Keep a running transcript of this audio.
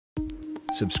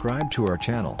Subscribe to our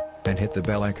channel, and hit the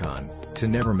bell icon, to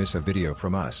never miss a video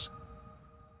from us.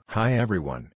 Hi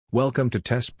everyone, welcome to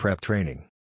Test Prep Training.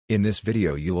 In this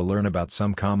video you will learn about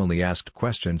some commonly asked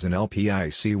questions in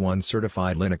LPIC 1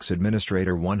 Certified Linux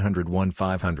Administrator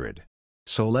 101-500.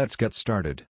 So let's get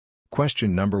started.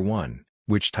 Question number 1.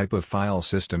 Which type of file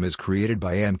system is created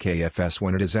by AMKFS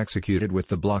when it is executed with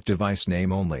the block device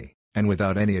name only, and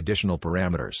without any additional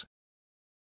parameters?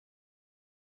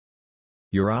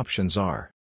 Your options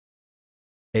are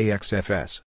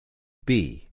AXFS,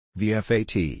 B,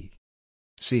 VFAT,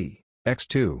 C,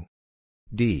 X2,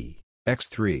 D,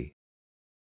 X3.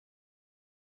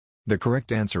 The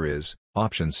correct answer is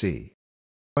option C.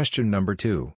 Question number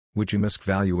 2. Which UMISC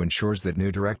value ensures that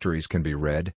new directories can be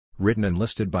read, written and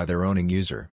listed by their owning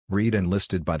user, read and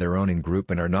listed by their owning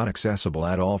group and are not accessible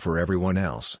at all for everyone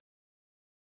else?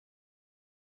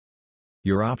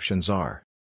 Your options are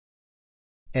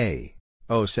A.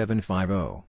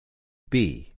 0750,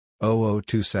 B.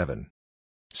 0027,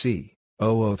 C.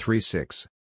 0036,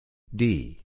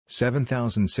 D.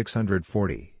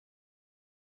 7640.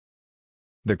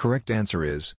 The correct answer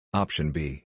is option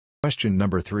B. Question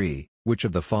number 3. Which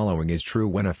of the following is true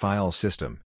when a file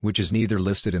system, which is neither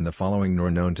listed in the following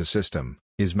nor known to system,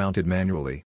 is mounted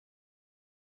manually?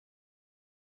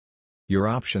 Your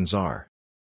options are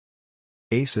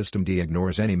A. Systemd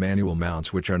ignores any manual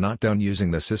mounts which are not done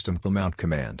using the systemd-mount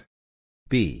command.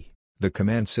 B. The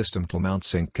command systemd-mount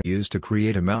sync can used to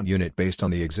create a mount unit based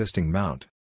on the existing mount.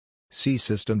 C.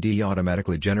 Systemd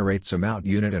automatically generates a mount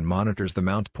unit and monitors the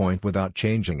mount point without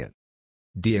changing it.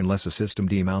 D. Unless a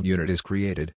systemd mount unit is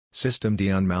created,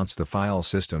 systemd unmounts the file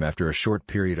system after a short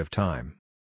period of time.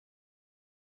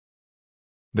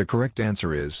 The correct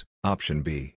answer is option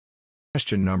B.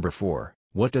 Question number 4.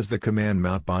 What does the command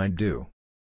mount bind do?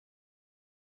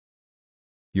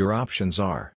 Your options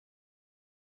are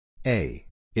A.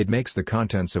 It makes the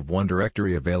contents of one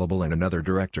directory available in another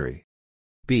directory.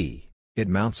 B. It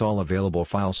mounts all available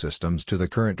file systems to the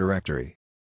current directory.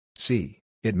 C.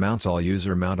 It mounts all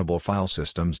user-mountable file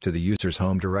systems to the user's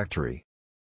home directory.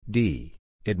 D.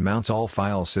 It mounts all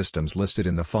file systems listed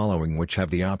in the following which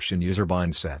have the option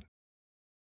userbind set.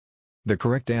 The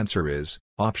correct answer is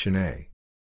option A.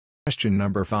 Question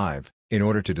number 5. In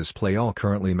order to display all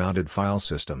currently mounted file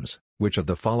systems, which of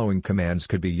the following commands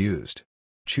could be used?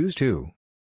 Choose 2.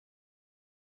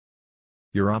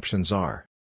 Your options are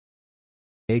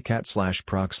A.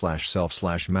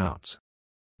 cat/proc/self/mounts,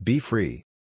 B. free,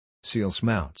 C.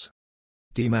 mounts,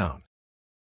 D. mount.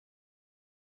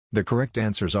 The correct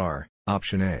answers are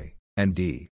option A and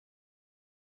D.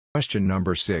 Question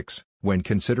number 6. When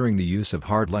considering the use of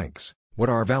hard links, what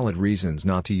are valid reasons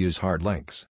not to use hard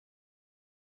links?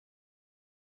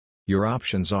 Your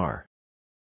options are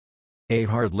A.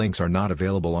 Hard links are not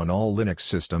available on all Linux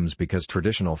systems because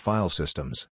traditional file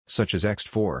systems, such as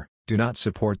ext4, do not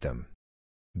support them.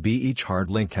 B. Each hard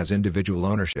link has individual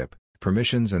ownership,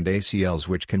 permissions and ACLs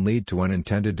which can lead to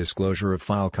unintended disclosure of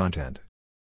file content.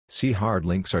 C. Hard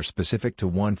links are specific to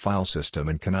one file system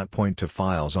and cannot point to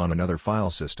files on another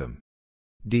file system.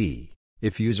 D.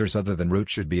 If users other than root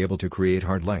should be able to create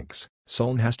hard links,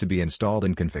 Soln has to be installed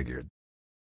and configured.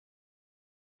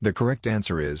 The correct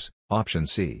answer is option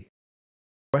C.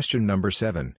 Question number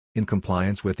 7. In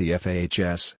compliance with the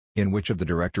FAHS, in which of the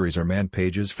directories are man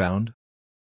pages found?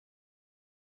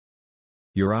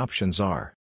 Your options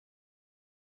are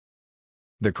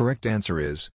The correct answer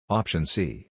is option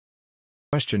C.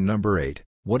 Question number 8.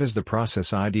 What is the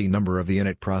process ID number of the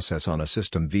init process on a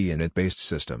System V init-based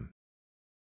system?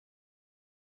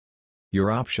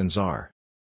 Your options are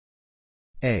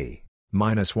A.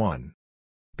 -1,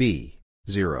 B.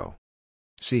 0,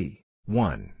 C.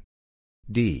 1,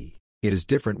 D. It is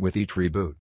different with each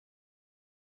reboot.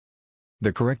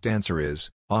 The correct answer is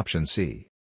option C.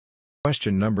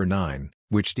 Question number 9.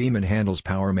 Which daemon handles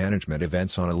power management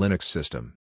events on a Linux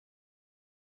system?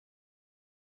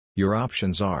 Your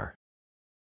options are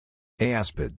A.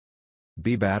 ASPID,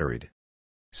 B. Batteried,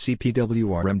 C.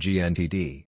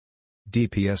 PWRMGNTD, D.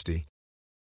 PSD.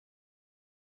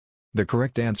 The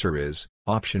correct answer is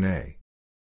option A.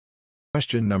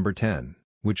 Question number 10.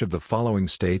 Which of the following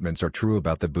statements are true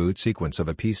about the boot sequence of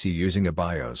a PC using a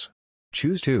BIOS?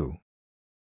 Choose 2.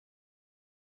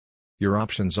 Your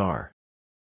options are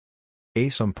A.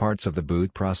 Some parts of the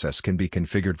boot process can be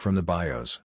configured from the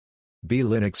BIOS. B.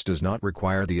 Linux does not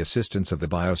require the assistance of the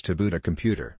BIOS to boot a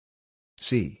computer.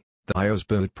 C. The BIOS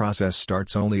boot process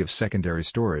starts only if secondary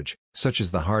storage, such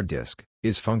as the hard disk,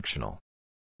 is functional.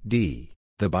 D.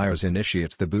 The BIOS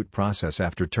initiates the boot process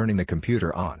after turning the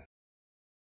computer on.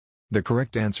 The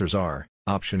correct answers are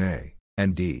option A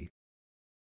and D.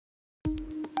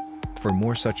 For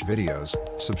more such videos,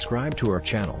 subscribe to our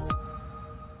channel.